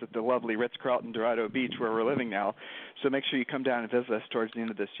visit us at the lovely Ritz-Carlton Dorado Beach where we're living now. So make sure you come down and visit us towards the end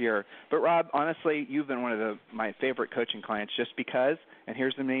of this year. But Rob, honestly, you've been one of my favorite coaching clients just because, and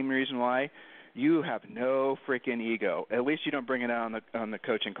here's the main reason why, You have no freaking ego. At least you don't bring it out on the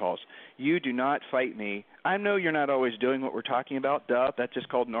coaching calls. You do not fight me. I know you're not always doing what we're talking about. Duh, that's just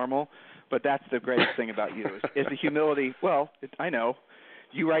called normal. But that's the greatest thing about you is the humility. Well, I know.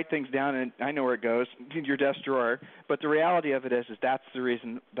 You write things down, and I know where it goes, in your desk drawer. But the reality of it is that's the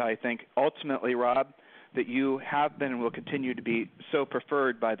reason that I think ultimately, Rob, that you have been and will continue to be so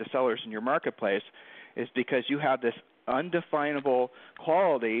preferred by the sellers in your marketplace is because you have this undefinable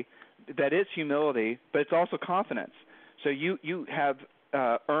quality that is humility, but it's also confidence. So you have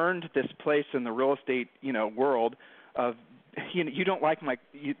earned this place in the real estate world of you don't like my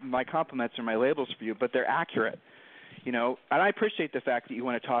compliments or my labels for you, but they're accurate. And I appreciate the fact that you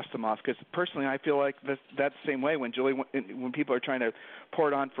want to toss them off because personally I feel like that's the same way when people are trying to pour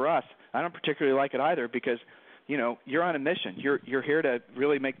it on for us. I don't particularly like it either because you're on a mission. You're here to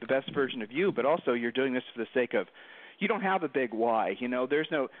really make the best version of you, but also you're doing this for the sake of. You don't have a big why. There's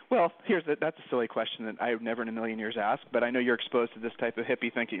no. Well, that's a silly question that I would never in a million years ask. But I know you're exposed to this type of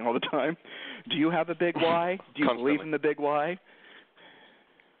hippie thinking all the time. Do you have a big why? Do you believe in the big why?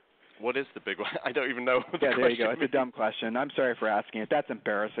 What is the big why? I don't even know. Yeah, there you go. It's a dumb question. I'm sorry for asking it. That's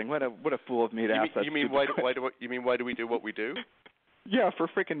embarrassing. What a fool of me to ask that. You mean why do we do what we do? Yeah, for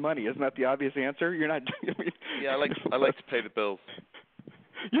freaking money. Isn't that the obvious answer? You're not. Yeah, I like to pay the bills.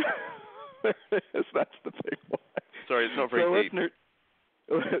 Yeah, that's the big why. Sorry, it's not very deep.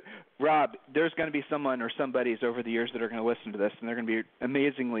 Rob, there's going to be someone or somebodies over the years that are going to listen to this, and they're going to be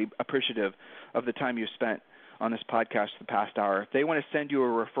amazingly appreciative of the time you spent on this podcast the past hour. If they want to send you a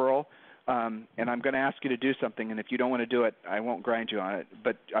referral, and I'm going to ask you to do something, and if you don't want to do it, I won't grind you on it,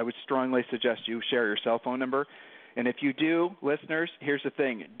 but I would strongly suggest you share your cell phone number. And if you do, listeners, here's the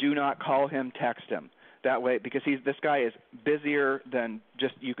thing. Do not call him, text him. That way, because this guy is busier than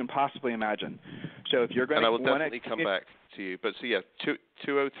just you can possibly imagine. So if you're going to, and I will definitely come back to you. But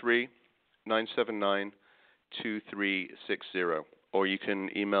 203-979-2360, or you can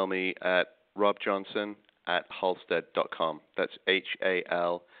email me at robjohnson@halstead.com. That's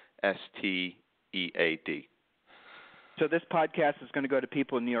HALSTEAD. So this podcast is going to go to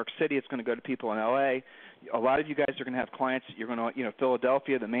people in New York City. It's going to go to people in L.A. A lot of you guys are going to have clients. You're going to,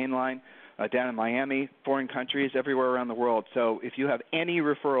 Philadelphia, the main line, down in Miami, foreign countries, everywhere around the world. So if you have any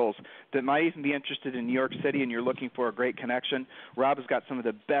referrals that might even be interested in New York City and you're looking for a great connection, Rob has got some of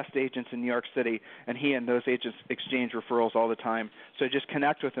the best agents in New York City, and he and those agents exchange referrals all the time. So just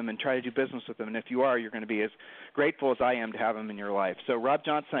connect with them and try to do business with them. And if you are, you're going to be as grateful as I am to have him in your life. So Rob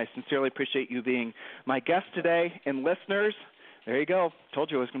Johnson, I sincerely appreciate you being my guest today. And listeners, there you go.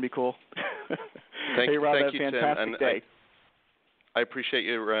 Told you it was going to be cool. Hey, Rob, have a fantastic day. I appreciate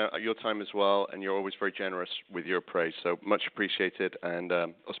your time as well, and you're always very generous with your praise. So much appreciated, and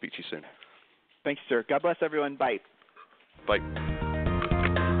I'll speak to you soon. Thank you, sir. God bless everyone. Bye. Bye.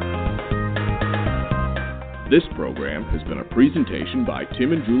 This program has been a presentation by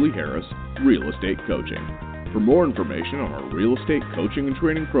Tim and Julie Harris, Real Estate Coaching. For more information on our real estate coaching and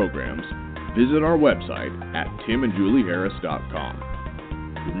training programs, visit our website at timandjulieharris.com.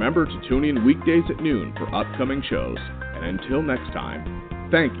 Remember to tune in weekdays at noon for upcoming shows. And until next time,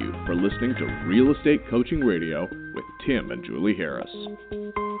 thank you for listening to Real Estate Coaching Radio with Tim and Julie Harris.